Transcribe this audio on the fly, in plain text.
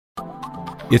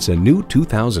It's a new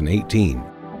 2018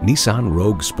 Nissan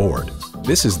Rogue Sport.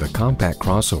 This is the compact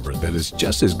crossover that is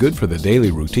just as good for the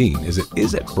daily routine as it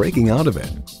is at breaking out of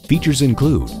it. Features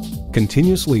include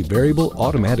continuously variable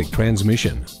automatic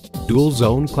transmission, dual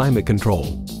zone climate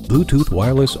control, Bluetooth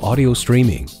wireless audio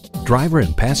streaming, driver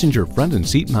and passenger front and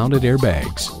seat mounted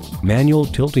airbags, manual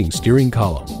tilting steering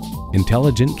column,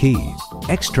 intelligent key,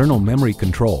 external memory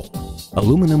control,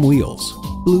 aluminum wheels,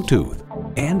 Bluetooth,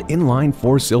 and inline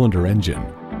 4-cylinder engine.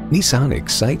 Nissan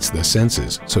excites the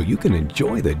senses so you can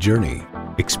enjoy the journey.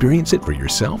 Experience it for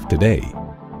yourself today.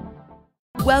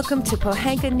 Welcome to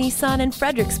Pohanka Nissan in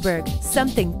Fredericksburg.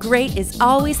 Something great is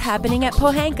always happening at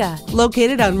Pohanka.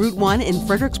 Located on Route 1 in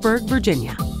Fredericksburg,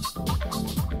 Virginia.